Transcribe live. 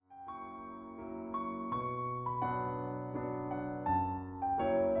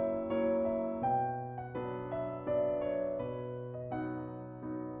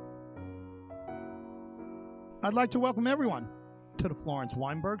I'd like to welcome everyone to the Florence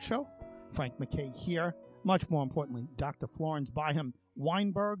Weinberg Show. Frank MacKay here. Much more importantly, Dr. Florence Byham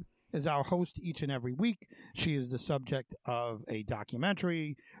Weinberg is our host each and every week. She is the subject of a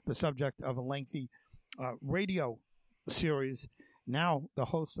documentary, the subject of a lengthy radio series, now the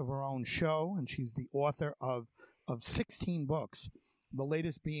host of her own show, and she's the author of 16 books, the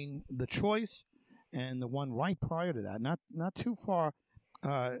latest being The Choice, and the one right prior to that, not too far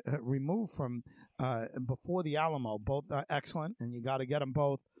removed from Before the Alamo. Both are excellent, and you got to get them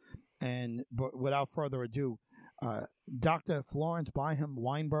both. And but without further ado, Dr. Florence Byham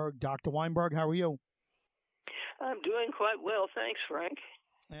Weinberg. Dr. Weinberg, how are you? I'm doing quite well, thanks, Frank.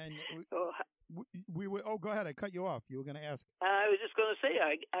 And we were. Oh, go ahead. I cut you off. You were going to ask. I was just going to say,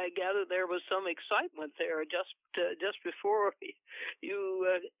 I gather there was some excitement there just before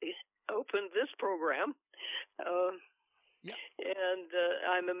you opened this program. Yeah. And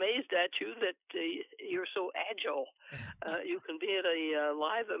I'm amazed at you that you're so agile. You can be at a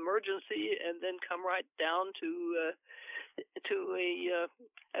live emergency and then come right down to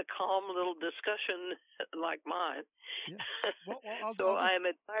a calm little discussion like mine. Yeah. Well, so I'm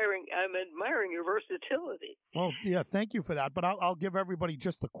admiring your versatility. Well, yeah, thank you for that. But I'll give everybody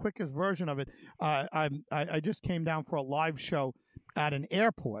just the quickest version of it. I just came down for a live show at an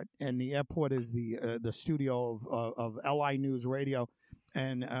airport, and the airport is the studio of LI News Radio,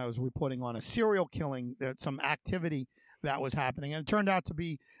 and I was reporting on a serial killing, some activity that was happening, and it turned out to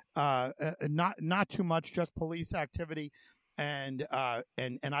be not too much, just police activity. And I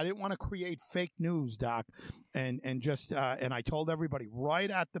didn't want to create fake news, Doc, and I told everybody right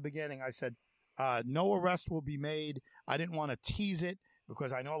at the beginning. I said no arrest will be made. I didn't want to tease it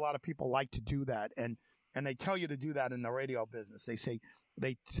because I know a lot of people like to do that, and they tell you to do that in the radio business. They say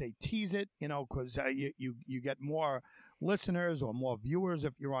tease it, because you get more listeners or more viewers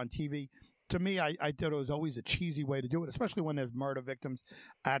if you're on TV. To me, I thought it was always a cheesy way to do it, especially when there's murder victims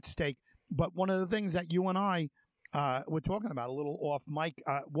at stake. But one of the things that you and I we're talking about a little off mic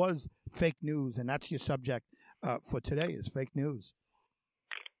was fake news, and that's your subject for today is fake news.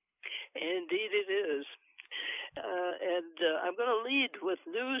 Indeed it is. I'm going to lead with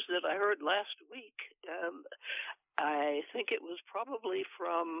news that I heard last week. I think it was probably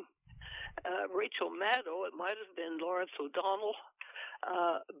from Rachel Maddow. It might have been Lawrence O'Donnell.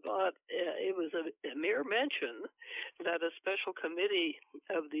 But it was a mere mention that a special committee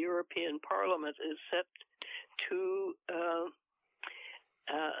of the European Parliament is set to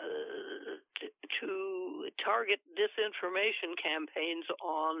target disinformation campaigns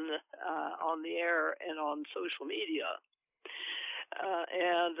on the air and on social media.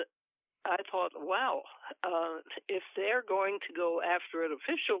 And I thought, wow, if they're going to go after it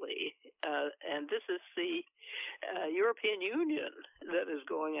officially, and this is the European Union that is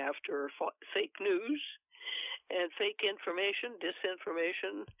going after fake news and fake information,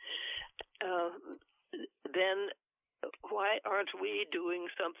 disinformation, then why aren't we doing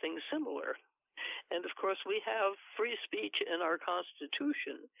something similar? And of course, we have free speech in our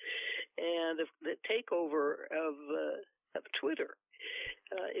Constitution, and the takeover of Twitter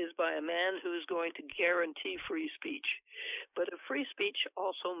is by a man who's going to guarantee free speech. But if free speech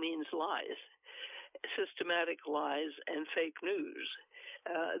also means lies, systematic lies and fake news,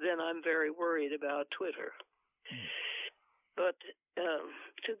 then I'm very worried about Twitter. But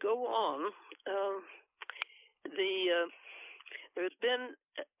to go on, there's been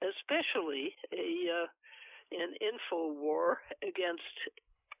especially an info war against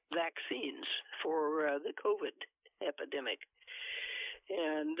vaccines for the COVID epidemic.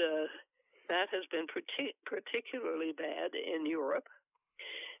 And that has been particularly bad in Europe.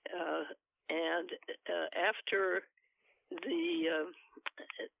 And after the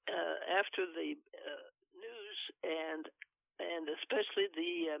news and especially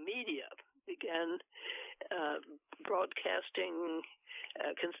the media began broadcasting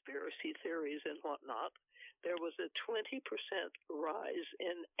conspiracy theories and whatnot, there was a 20% rise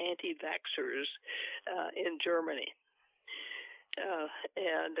in anti-vaxxers in Germany.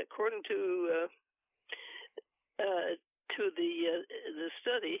 And according to the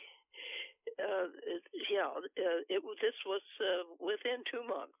study, this was within 2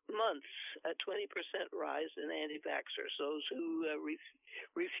 months a 20% rise in anti-vaxxers, those who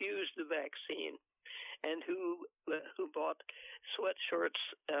refused the vaccine and who bought sweatshirts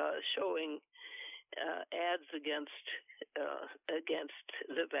showing ads against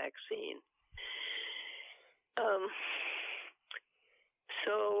the vaccine.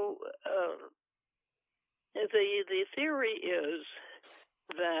 So the theory is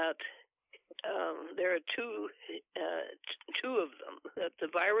that there are two of them. That the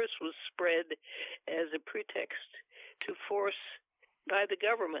virus was spread as a pretext to force by the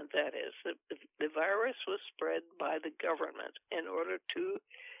government. That is, the virus was spread by the government in order to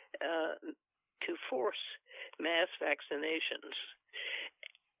force mass vaccinations.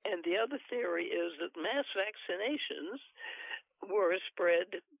 And the other theory is that mass vaccinations were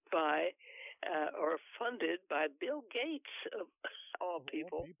spread by or funded by Bill Gates, of all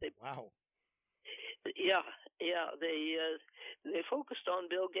people. Wow. Yeah. They focused on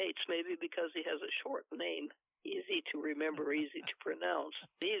Bill Gates maybe because he has a short name, easy to remember, easy to pronounce,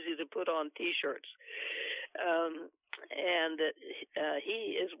 easy to put on T-shirts. And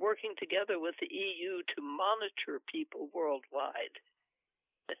he is working together with the EU to monitor people worldwide,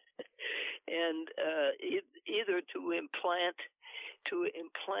 and either to implant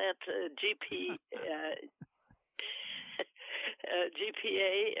GPA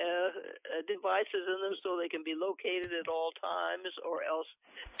devices in them so they can be located at all times, or else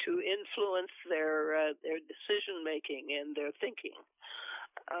to influence their decision making and their thinking.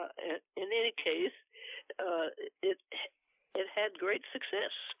 In any case, it had great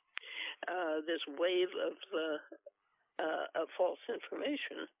success. This wave of false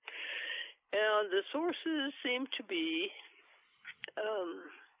information, and the sources seem to be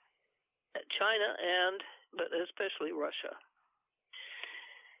China but especially Russia.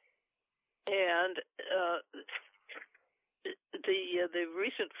 And the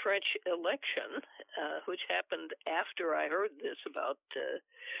recent French election, which happened after I heard this about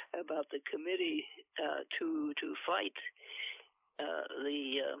the committee to fight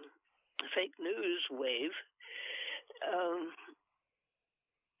the fake news wave,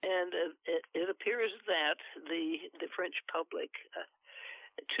 and it appears that the French public,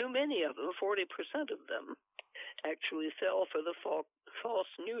 too many of them, 40% of them, actually fell for the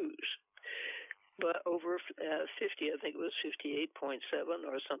false news. But over 50, I think it was 58.7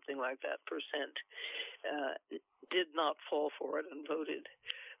 or something like that percent, did not fall for it and voted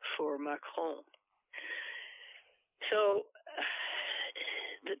for Macron. So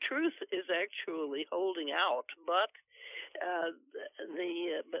the truth is actually holding out, but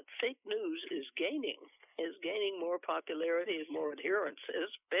fake news is gaining more popularity and more adherence,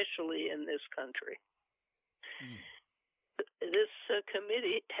 especially in this country. This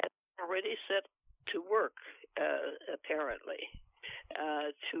committee has already set to work, apparently,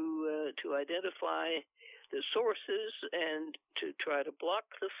 to identify the sources and to try to block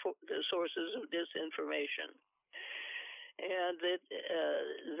the sources of disinformation. And that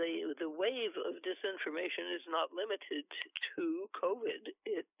the wave of disinformation is not limited to COVID.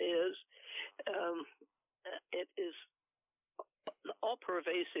 It is all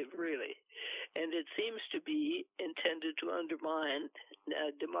pervasive, really, and it seems to be intended to undermine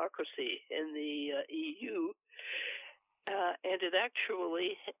democracy in the EU. And it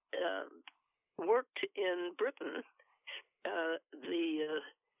actually worked in Britain.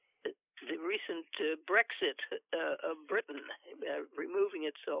 The recent Brexit of Britain, removing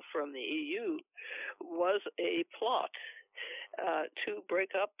itself from the EU, was a plot to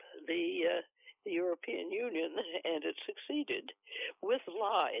break up the European Union, and it succeeded with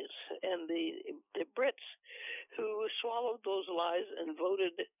lies. And the Brits who swallowed those lies and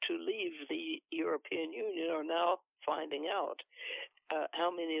voted to leave the European Union are now finding out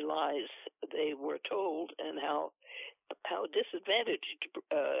how many lies they were told and how disadvantaged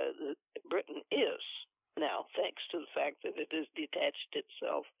Britain is now, thanks to the fact that it has detached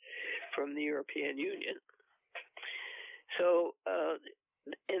itself from the European Union. So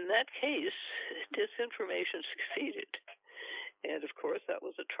in that case, disinformation succeeded. And, of course, that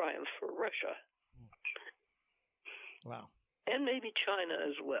was a triumph for Russia. Wow. And maybe China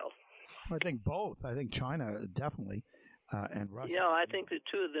as well. I think both. I think China definitely and Russia. Yeah, I think the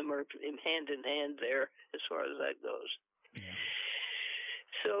two of them are hand in hand there as far as that goes. Yeah.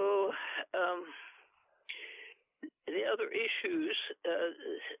 So the other issues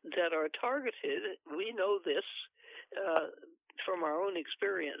that are targeted, we know this from our own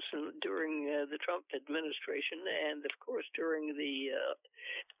experience during the Trump administration and, of course, during the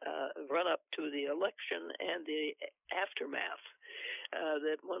run-up to the election and the aftermath,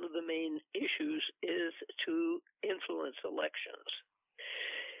 that one of the main issues is to influence elections.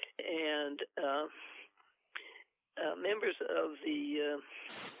 And members of the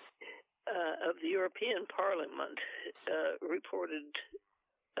European Parliament reported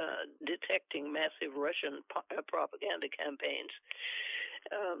detecting massive Russian propaganda campaigns,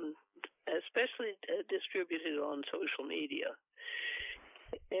 especially distributed on social media.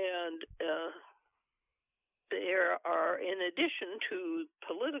 And there are, in addition to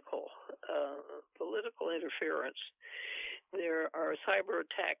political interference, there are cyber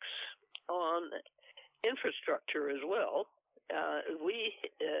attacks on infrastructure as well. We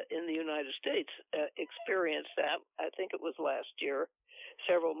in the United States experienced that. I think it was last year,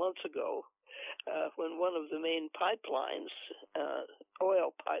 several months ago, when one of the main pipelines,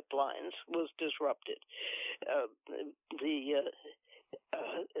 oil pipelines, was disrupted.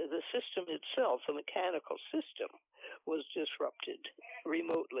 The system itself, the mechanical system, was disrupted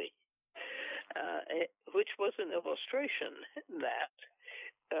remotely, which was an illustration that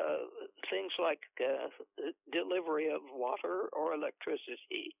things like delivery of water or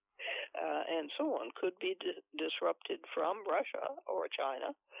electricity and so on could be disrupted from Russia or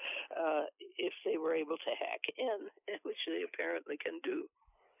China if they were able to hack in, which they apparently can do.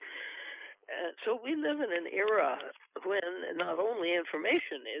 So we live in an era when not only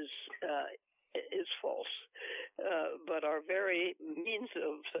information is false, but our very means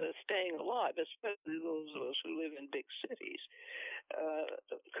of staying alive, especially those of us who live in big cities,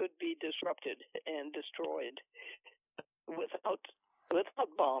 could be disrupted and destroyed without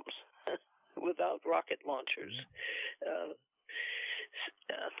bombs, without rocket launchers.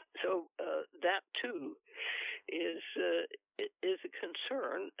 So that too is a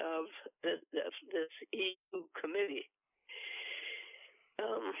concern of this EU committee.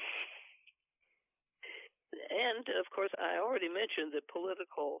 And of course, I already mentioned that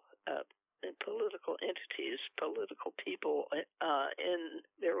political entities, political people in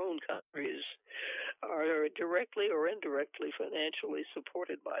their own countries are directly or indirectly financially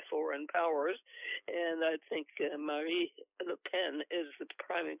supported by foreign powers, and I think Marie Le Pen is the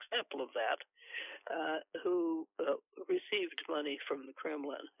prime example of that, who received money from the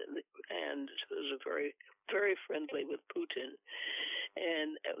Kremlin and was very, very friendly with Putin.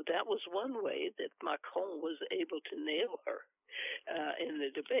 And that was one way that Macron was able to nail her in the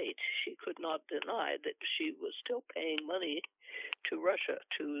debate. She could not deny that she was still paying money to Russia,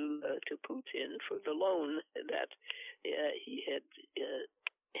 to Putin, for the loan that he had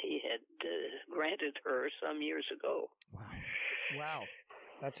granted her some years ago. Wow.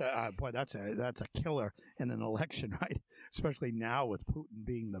 That's a killer in an election, right? Especially now with Putin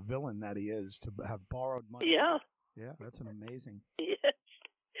being the villain that he is, to have borrowed money. Yeah. Yeah, that's an amazing.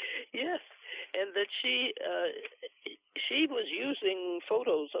 Yes, and that she was using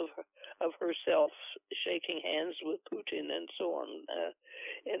photos of herself shaking hands with Putin and so on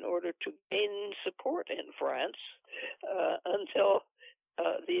in order to gain support in France until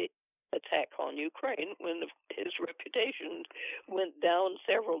the attack on Ukraine, when his reputation went down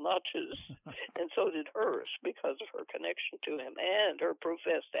several notches, and so did hers because of her connection to him and her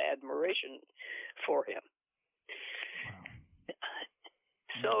professed admiration for him.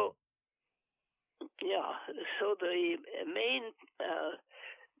 So, yeah. So their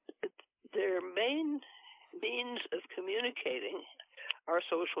main means of communicating are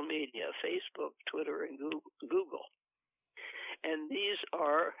social media: Facebook, Twitter, and Google. And these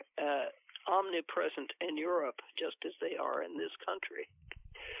are omnipresent in Europe, just as they are in this country.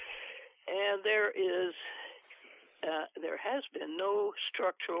 And there has been no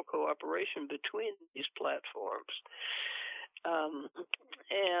structural cooperation between these platforms.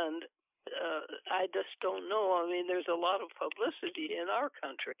 And I just don't know. I mean, there's a lot of publicity in our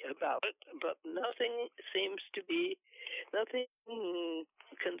country about it, but nothing seems to be, nothing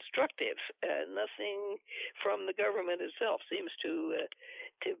constructive, nothing from the government itself seems to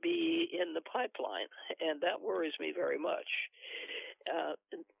be in the pipeline, and that worries me very much,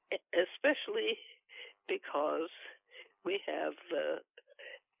 especially because we have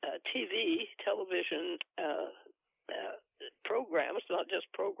television programs, not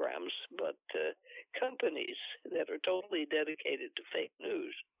just programs, but companies that are totally dedicated to fake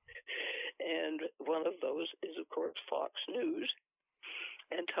news. And one of those is, of course, Fox News.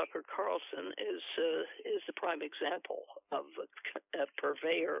 And Tucker Carlson is the prime example of a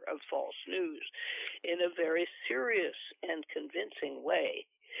purveyor of false news in a very serious and convincing way.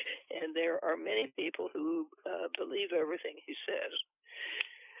 And there are many people who believe everything he says.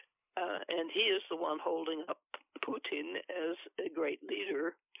 And he is the one holding up Putin as a great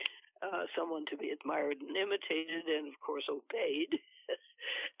leader, someone to be admired and imitated and, of course, obeyed.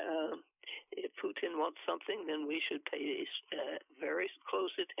 If Putin wants something, then we should pay very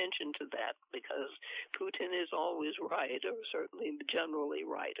close attention to that, because Putin is always right, or certainly generally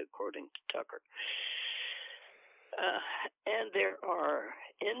right, according to Tucker. And there are,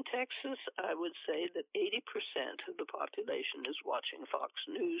 in Texas, I would say that 80% of the population is watching Fox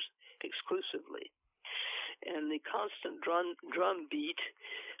News exclusively. And the constant drumbeat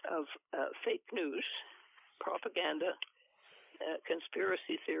of fake news propaganda,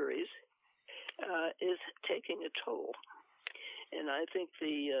 conspiracy theories, is taking a toll. And I think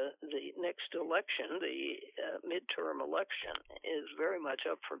the next election, the midterm election, is very much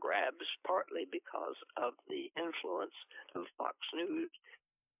up for grabs, partly because of the influence of Fox News.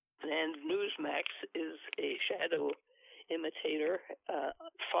 And Newsmax is a shadow imitator,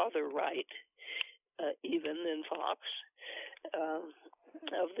 farther right, even than Fox,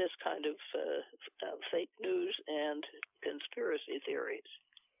 of this kind of fake news and conspiracy theories.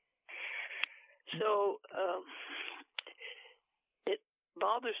 So it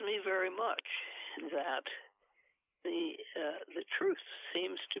bothers me very much that the truth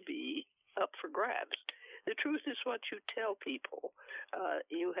seems to be up for grabs. The truth is what you tell people.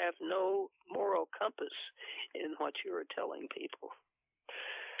 You have no moral compass in what you are telling people.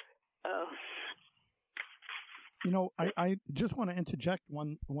 I just want to interject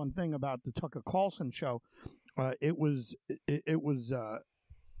one thing about the Tucker Carlson show. It was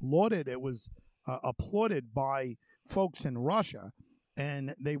lauded. It was applauded by folks in Russia,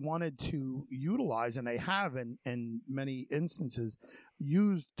 and they wanted to utilize, and they have in many instances,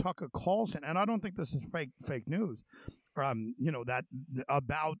 used Tucker Carlson. And I don't think this is fake news. That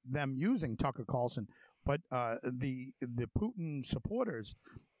about them using Tucker Carlson, but the Putin supporters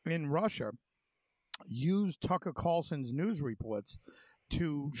in Russia used Tucker Carlson's news reports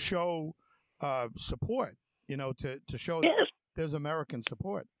to show support. To show yes. that there's American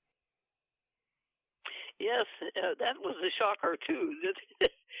support. Yes, that was a shocker too.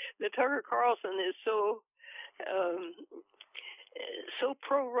 That Tucker Carlson is so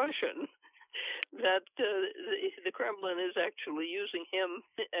pro-Russian that the Kremlin is actually using him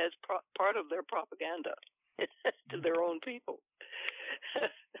as part of their propaganda to their own people,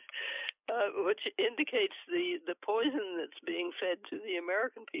 which indicates the poison that's being fed to the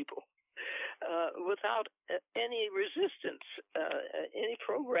American people without any resistance, any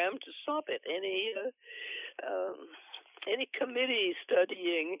program to stop it, any committee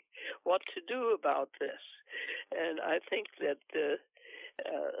studying what to do about this. And I think that the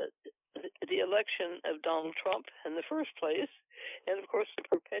election of Donald Trump in the first place, and of course the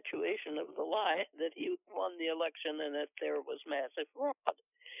perpetuation of the lie that he won the election and that there was massive fraud.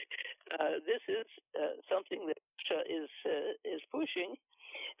 This is something that Russia is pushing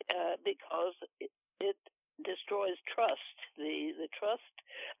because it destroys trust, the trust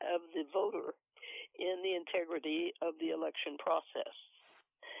of the voter in the integrity of the election process,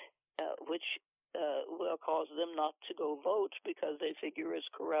 which will cause them not to go vote because they figure is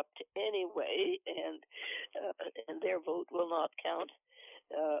corrupt anyway, and their vote will not count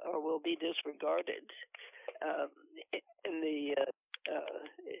or will be disregarded in the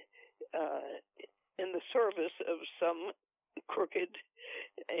service of some crooked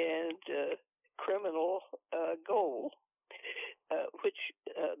and criminal goal, which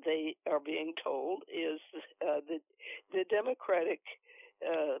they are being told is the Democratic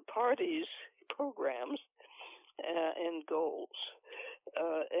Party's programs and goals,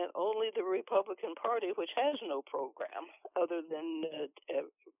 and only the Republican Party, which has no program other than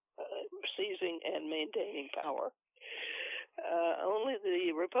seizing and maintaining power, only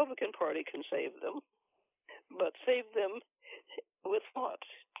the Republican Party can save them, but save them with what?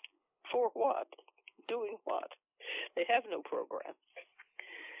 For what? Doing what? They have no program.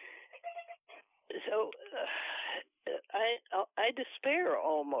 So I despair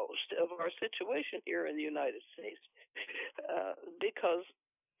almost of our situation here in the United States because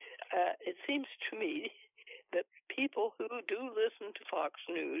it seems to me that people who do listen to Fox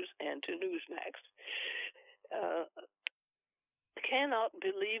News and to Newsmax cannot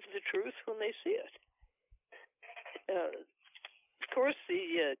believe the truth when they see it. Of course,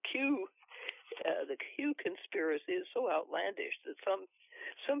 the Q conspiracy is so outlandish that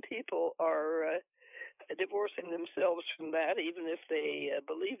some people are divorcing themselves from that, even if they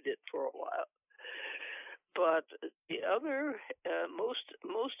believed it for a while. But the other,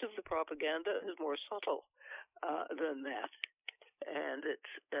 most of the propaganda is more subtle than that, and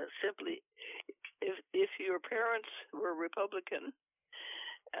it's simply if your parents were Republican,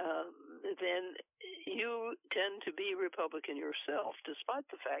 then you tend to be Republican yourself, despite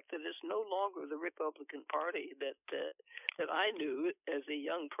the fact that it's no longer the Republican Party that I knew as a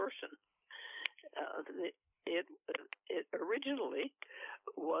young person. It originally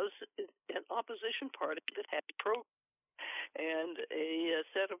was an opposition party that had and a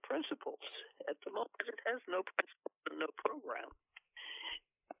set of principles. At the moment, it has no principles and no program.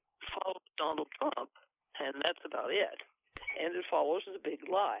 Follows Donald Trump, and that's about it. And it follows the big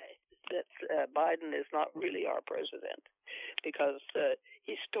lie that Biden is not really our president because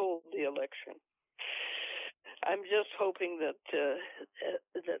he stole the election. I'm just hoping that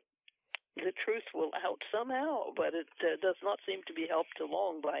that the truth will out somehow, but it does not seem to be helped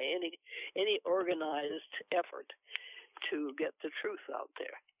along by any organized effort to get the truth out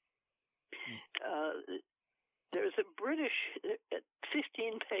there. There's a British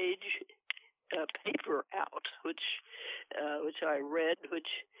 15-page paper out, which I read, which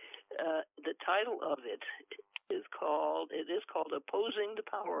the title of it is called "Opposing the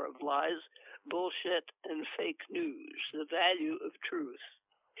Power of Lies, Bullshit, and Fake News: The Value of Truth."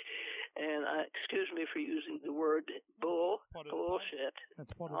 And excuse me for using the word bullshit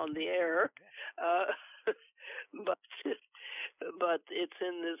on the air, but it's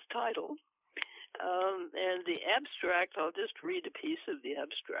in this title. And the abstract, I'll just read a piece of the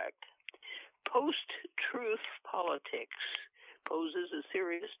abstract. Post-truth politics poses a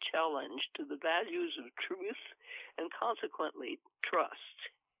serious challenge to the values of truth and consequently trust.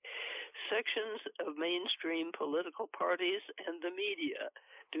 Sections of mainstream political parties and the media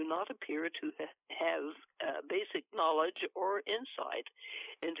do not appear to have basic knowledge or insight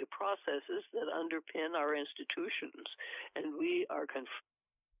into processes that underpin our institutions, and we are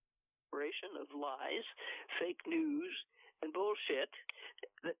confrontation of lies, fake news, and bullshit,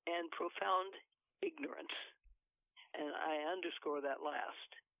 and profound ignorance. And I underscore that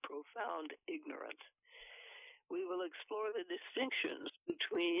last, profound ignorance. We will explore the distinctions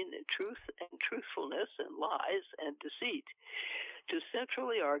between truth and truthfulness and lies and deceit, to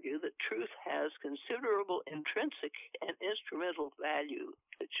centrally argue that truth has considerable intrinsic and instrumental value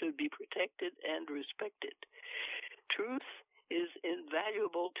that should be protected and respected. Truth is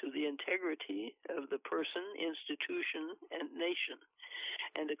invaluable to the integrity of the person, institution, and nation,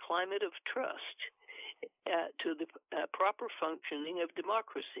 and a climate of trust to the proper functioning of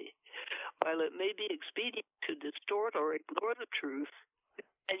democracy. While it may be expedient to distort or ignore the truth,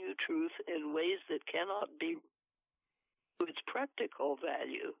 value truth in ways that cannot be to its practical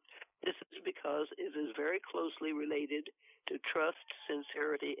value, this is because it is very closely related to trust,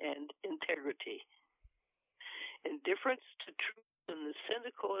 sincerity, and integrity. Indifference to truth and the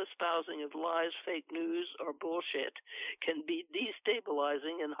cynical espousing of lies, fake news, or bullshit can be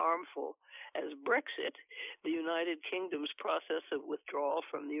destabilizing and harmful, as Brexit, the United Kingdom's process of withdrawal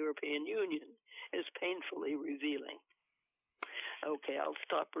from the European Union, is painfully revealing. Okay, I'll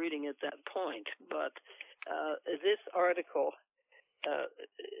stop reading at that point, but this article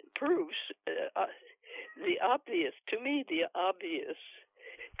proves the obvious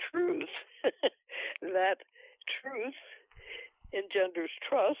truth that truth engenders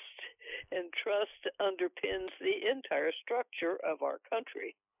trust, and trust underpins the entire structure of our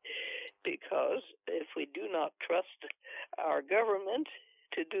country. Because if we do not trust our government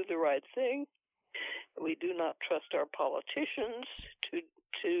to do the right thing, we do not trust our politicians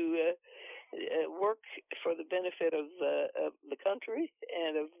to work for the benefit of the country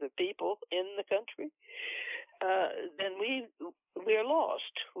and of the people in the country, then we are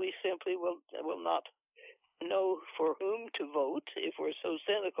lost. We simply will not know for whom to vote if we're so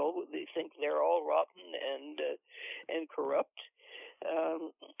cynical. We think they're all rotten and corrupt,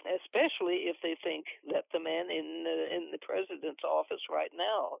 especially if they think that the man in the president's office right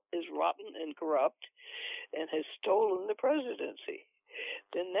now is rotten and corrupt and has stolen the presidency.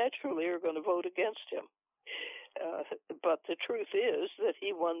 Then naturally are going to vote against him. But the truth is that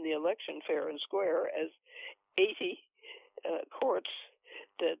he won the election fair and square, as 80 courts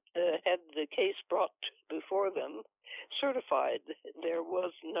that had the case brought before them certified there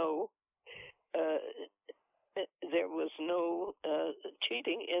was no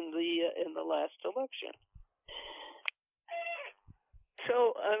cheating in the last election.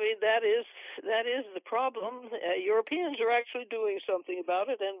 So, I mean, that is the problem. Europeans are actually doing something about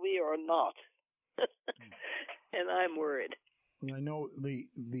it, and we are not. And I'm worried. I know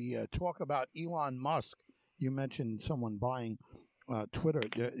the talk about Elon Musk. You mentioned someone buying Twitter.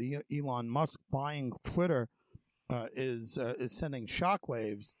 Elon Musk buying Twitter is sending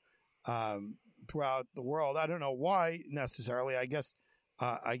shockwaves throughout the world. I don't know why necessarily. I guess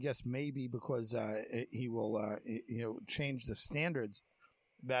maybe because he will change the standards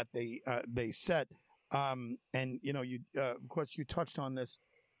that they set. And you of course you touched on this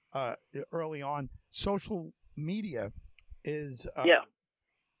early on. Social media is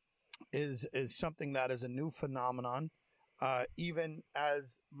something that is a new phenomenon. Even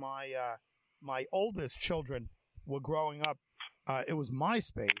as my oldest children were growing up, it was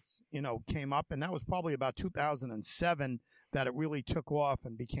MySpace, came up, and that was probably about 2007 that it really took off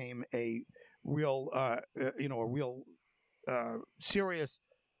and became a real, serious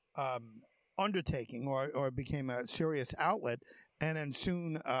undertaking, or became a serious outlet. And then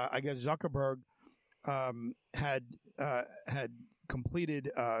soon, I guess Zuckerberg had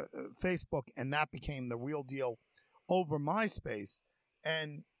completed Facebook, and that became the real deal over MySpace.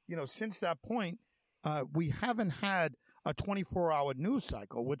 And since that point, we haven't had a 24-hour news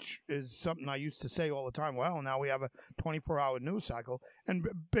cycle, which is something I used to say all the time. Well, now we have a 24-hour news cycle, and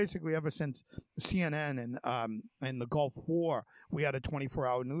basically ever since CNN and the Gulf War, we had a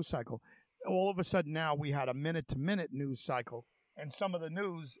 24-hour news cycle. All of a sudden now we had a minute-to-minute news cycle, and some of the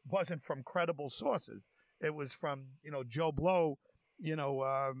news wasn't from credible sources. It was from Joe Blow,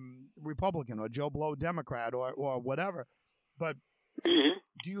 Republican, or Joe Blow, Democrat, or whatever. But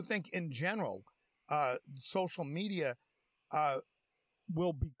do you think in general social media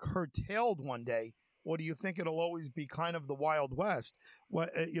will be curtailed one day, or do you think it'll always be kind of the Wild West?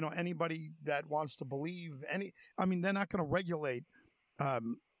 What anybody that wants to believe they're not going to regulate.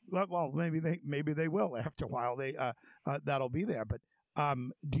 Well, maybe they will after a while. That'll be there. But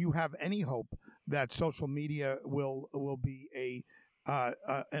do you have any hope that social media will be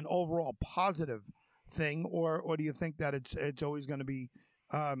an overall positive thing, or do you think that it's always going to be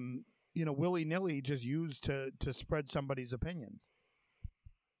willy-nilly, just used to spread somebody's opinions?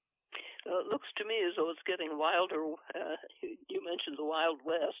 It looks to me as though it's getting wilder. You mentioned the Wild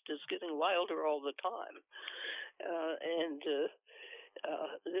West. It's getting wilder all the time. And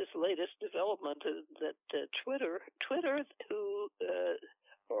this latest development that Twitter,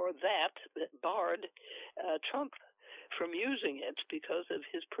 that barred Trump from using it because of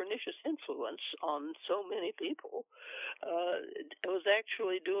his pernicious influence on so many people, was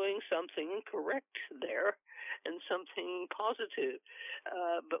actually doing something correct there and something positive.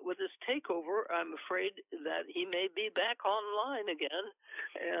 But with this takeover, I'm afraid that he may be back online again,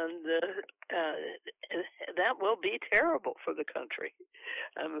 and that will be terrible for the country.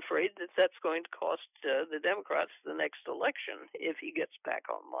 I'm afraid that that's going to cost the Democrats the next election if he gets back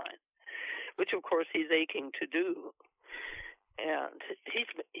online, which, of course, he's aching to do. And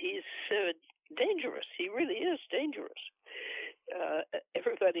he's dangerous. He really is dangerous.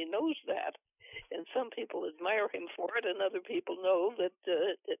 Everybody knows that, and some people admire him for it, and other people know that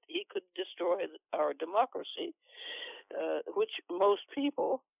he could destroy our democracy, which most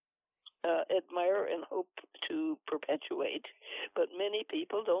people admire and hope to perpetuate, but many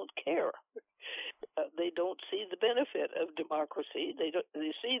people don't care. They don't see the benefit of democracy. They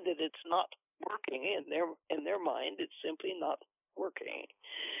see that it's not working in their mind. It's simply not working,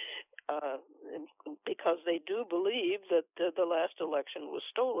 because they do believe that the last election was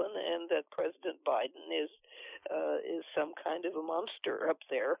stolen and that President Biden is some kind of a monster up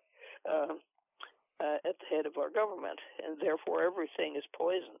there at the head of our government, and therefore everything is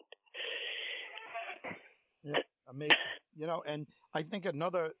poisoned. Yeah, amazing. And I think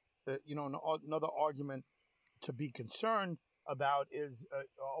another argument to be concerned about is,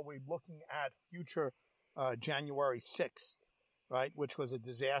 are we looking at future January 6th, right, which was a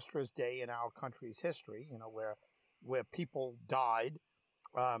disastrous day in our country's history, where people died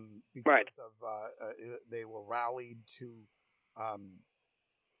because of they were rallied to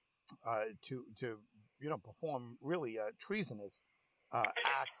perform really a treasonous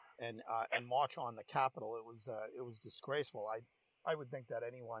act and march on the Capitol. It was disgraceful. I would think that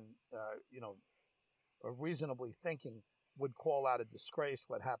anyone reasonably thinking would call out a disgrace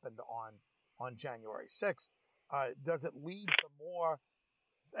what happened on January 6th. Does it lead to more?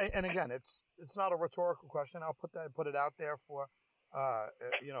 And again, it's not a rhetorical question. I'll put it out there for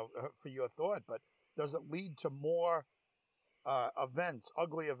for your thought. But does it lead to more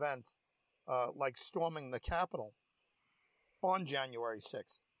ugly events, like storming the Capitol on January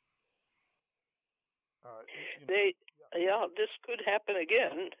 6th? This could happen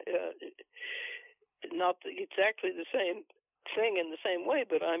again. Not exactly the same thing in the same way,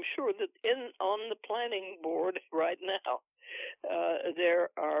 but I'm sure that on the planning board right now, there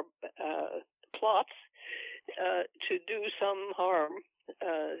are plots to do some harm,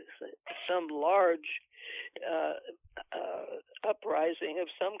 some large uprising of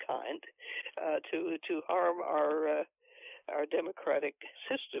some kind to harm our democratic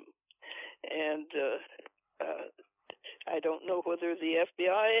system. And I don't know whether the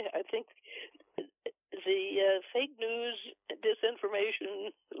FBI, I think the fake news, disinformation,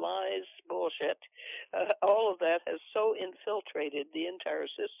 lies, bullshit, all of that has so infiltrated the entire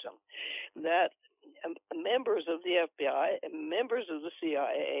system that members of the FBI, members of the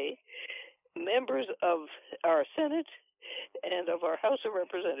CIA, members of our Senate, and of our House of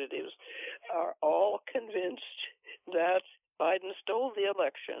Representatives are all convinced that Biden stole the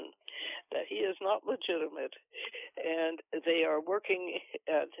election, that he is not legitimate, and they are working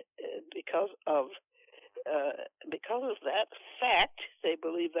because of because of that fact, they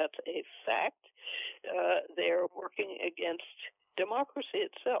believe that's a fact, they're working against democracy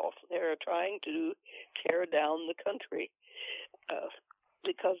itself. They're trying to tear down the country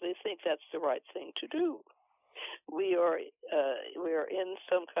because they think that's the right thing to do. We are in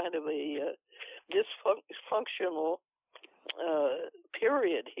some kind of a dysfunctional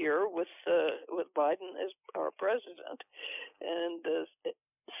period here with Biden as our president, and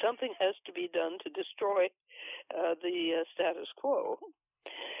something has to be done to destroy the status quo.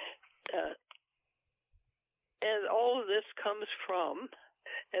 And all of this comes from,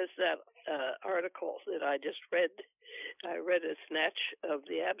 as that article that I just read, I read a snatch of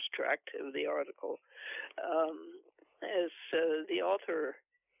the abstract of the article, as the author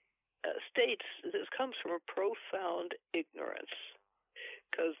states, this comes from a profound ignorance,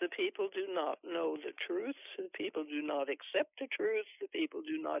 because the people do not know the truth, the people do not accept the truth, the people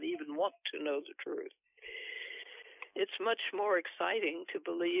do not even want to know the truth. It's much more exciting to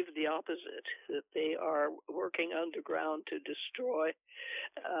believe the opposite, that they are working underground to destroy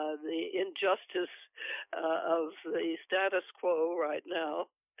the injustice of the status quo right now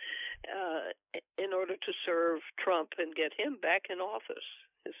in order to serve Trump and get him back in office.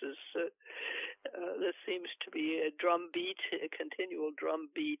 This seems to be a drumbeat, a continual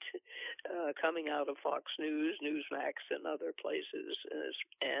drumbeat coming out of Fox News, Newsmax, and other places,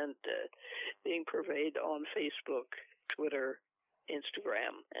 and being purveyed on Facebook, Twitter,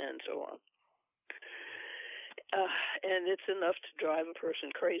 Instagram, and so on. And it's enough to drive a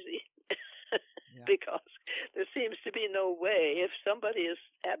person crazy. Yeah. Because there seems to be no way, if somebody is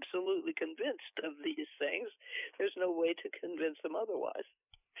absolutely convinced of these things, there's no way to convince them otherwise.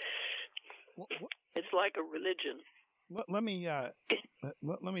 It's like a religion. Let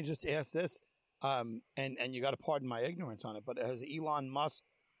me just ask this, and you got to pardon my ignorance on it, but has Elon Musk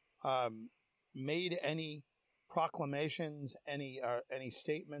made any proclamations, any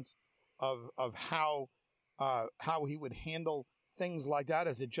statements of how he would handle things like that?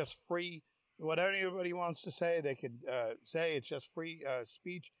 Is it just free? Whatever anybody wants to say, they could say. It's just free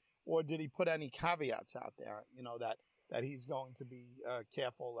speech, or did he put any caveats out there? You know, that he's going to be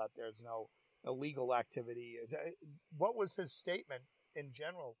careful that there's no illegal activity. What was his statement in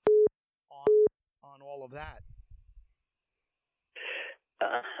general on all of that?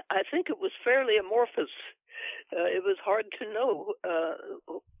 I think it was fairly amorphous. It was hard to know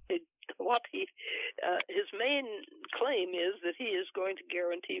what his main claim is that he is going to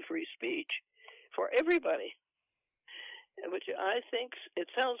guarantee free speech for everybody, which I think it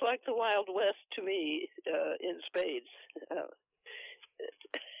sounds like the Wild West to me in spades,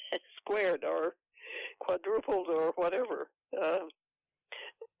 squared or quadrupled or whatever. And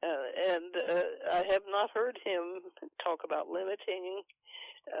I have not heard him talk about limiting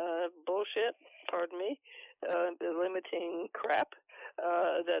bullshit, pardon me, limiting crap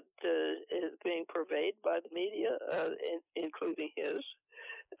that is being purveyed by the media, including his.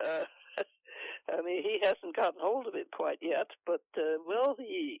 I mean, he hasn't gotten hold of it quite yet, but will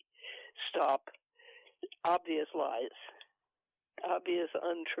he stop obvious lies, obvious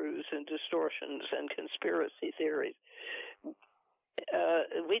untruths and distortions and conspiracy theories?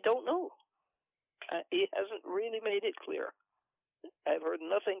 We don't know. He hasn't really made it clear. I've heard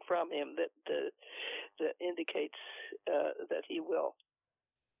nothing from him that indicates that he will.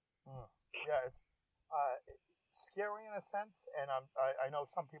 Yeah, it's scary in a sense, and I know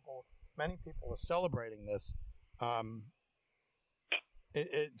many people are celebrating this. To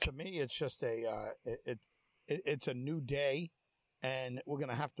me, it's just it's a new day, and we're going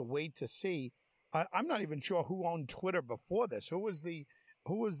to have to wait to see. I'm not even sure who owned Twitter before this. Who was the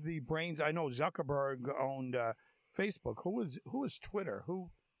brains? I know Zuckerberg owned Facebook. Who was Twitter?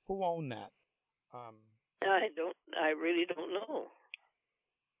 Who owned that? I really don't know.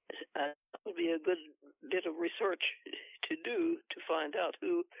 That would be a good bit of research to do to find out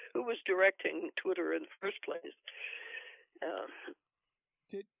who was directing Twitter in the first place.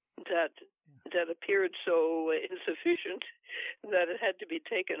 That appeared so insufficient that it had to be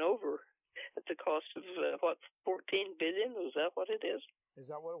taken over at the cost of $14 billion? Was that what it is? Is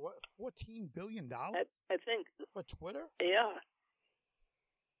that what it was? $14 billion? I think for Twitter. Yeah,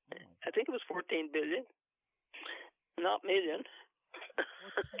 I think it was $14 billion, not million. $14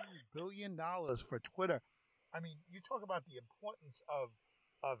 billion for Twitter. I mean, you talk about the importance of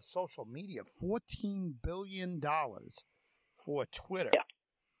social media. $14 billion for Twitter. Yeah.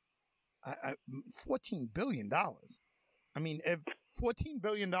 $14 billion. I mean, if $14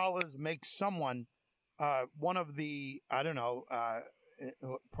 billion makes someone one of the, I don't know,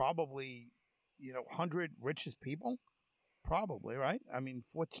 probably, 100 richest people, probably, right? I mean,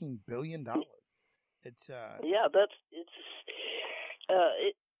 $14 billion. It's yeah,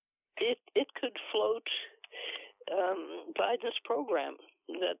 it could float Biden's program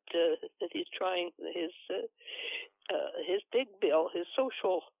that he's trying his big bill, his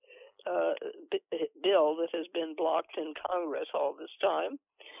social bill that has been blocked in Congress all this time.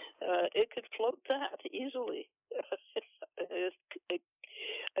 It could float that easily,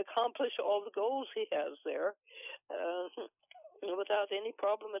 accomplish all the goals he has there without any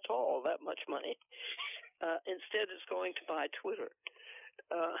problem at all. That much money. Instead, it's going to buy Twitter.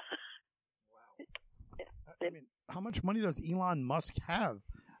 Wow. I mean, how much money does Elon Musk have?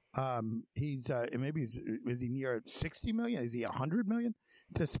 He's is he near 60 million? Is he 100 million?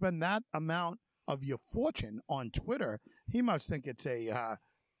 To spend that amount of your fortune on Twitter, he must think it's a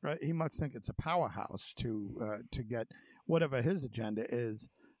powerhouse to get whatever his agenda is.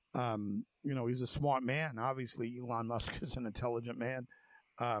 He's a smart man. Obviously, Elon Musk is an intelligent man.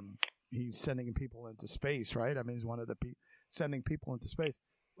 He's sending people into space, right? I mean, he's one of the sending people into space.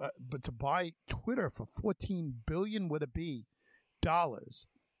 But to buy Twitter for $14 billion, would it be dollars?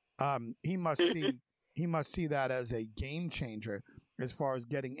 He must see that as a game changer as far as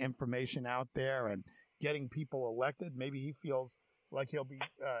getting information out there and getting people elected. Maybe he feels like he'll be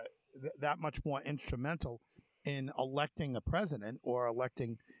that much more instrumental in electing a president or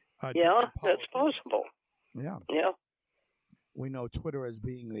electing. Yeah, that's possible. Yeah. We know Twitter as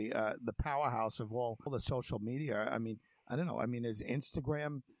being the powerhouse of all the social media. I mean, I don't know. I mean, is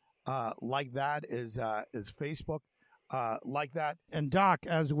Instagram like that? Is Facebook like that? And Doc,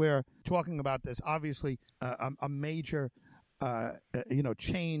 as we're talking about this, obviously a major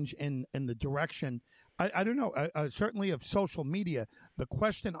change in the direction. I don't know. Certainly of social media. The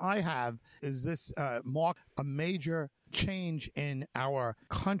question I have is this mark a major change in our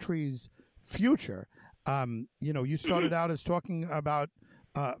country's future? You started out as talking about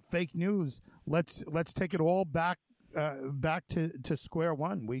fake news. Let's take it all back to square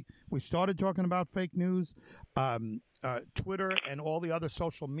one. We started talking about fake news. Twitter and all the other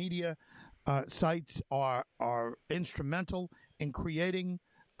social media sites are instrumental in creating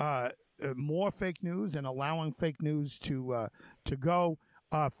more fake news and allowing fake news to go.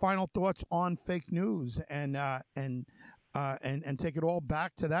 Final thoughts on fake news and take it all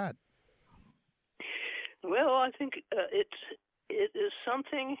back to that. Well, I think it is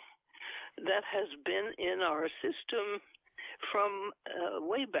something that has been in our system from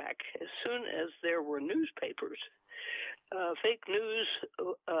way back. As soon as there were newspapers, fake news,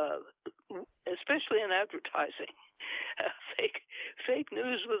 especially in advertising, fake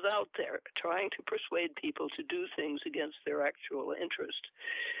news was out there trying to persuade people to do things against their actual interest.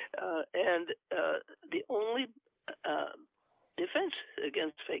 And the only defense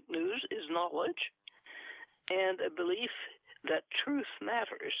against fake news is knowledge and a belief that truth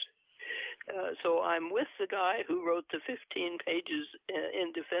matters. So I'm with the guy who wrote the 15 pages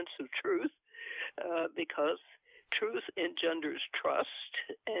in defense of truth because truth engenders trust,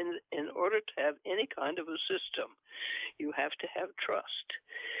 and in order to have any kind of a system, you have to have trust.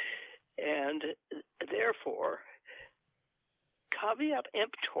 And therefore, caveat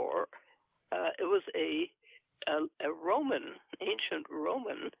emptor, it was a ancient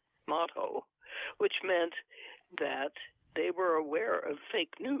Roman motto, which meant that they were aware of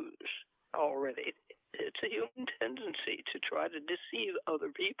fake news already. It's a human tendency to try to deceive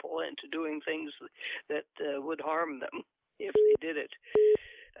other people into doing things that would harm them if they did it.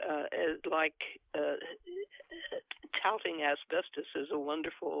 Like touting asbestos as a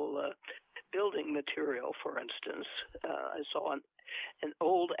wonderful building material, for instance. I saw an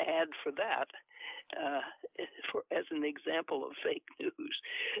old ad for that as an example of fake news.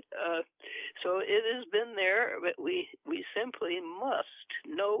 So it has been there, but we simply must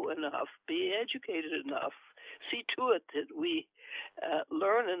know enough, be educated enough, see to it that we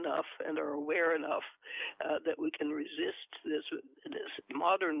learn enough and are aware enough that we can resist this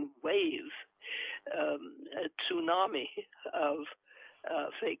modern wave, a tsunami of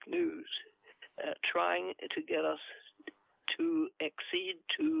fake news, trying to get us to accede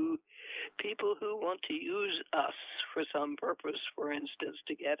to people who want to use us for some purpose, for instance,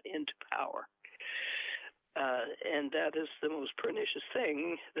 to get into power. And that is the most pernicious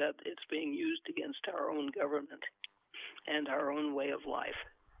thing, that it's being used against our own government and our own way of life.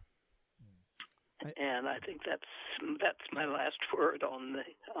 And I think that's my last word on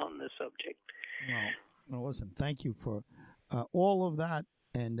the subject. Well, listen, thank you for all of that,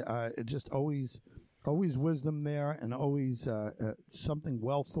 and just always wisdom there, and always something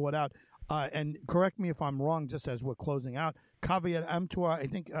well thought out. And correct me if I'm wrong, just as we're closing out, caveat emptor, I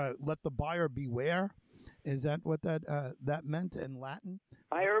think let the buyer beware. Is that what that meant in Latin?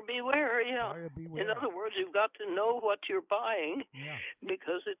 Buyer beware, yeah. Buyer beware. In other words, you've got to know what you're buying, Yeah.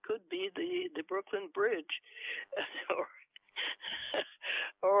 because it could be the Brooklyn Bridge,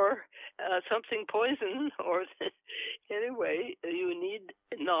 or something poison, or anyway, you need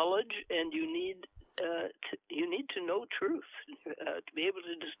knowledge, and you need to know truth to be able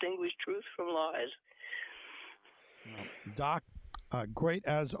to distinguish truth from lies. Doc, great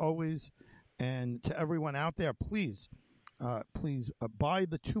as always, and to everyone out there, please buy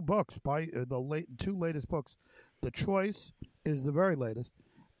the two books. Buy the two latest books. The Choice is the very latest,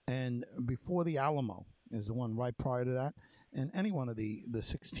 and Before the Alamo is the one right prior to that. And any one of the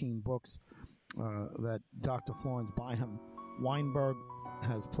 16 books that Dr. Florence Byham Weinberg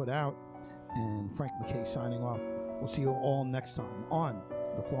has put out. And Frank McKay signing off. We'll see you all next time on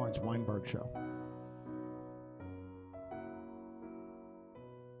The Florence Weinberg Show.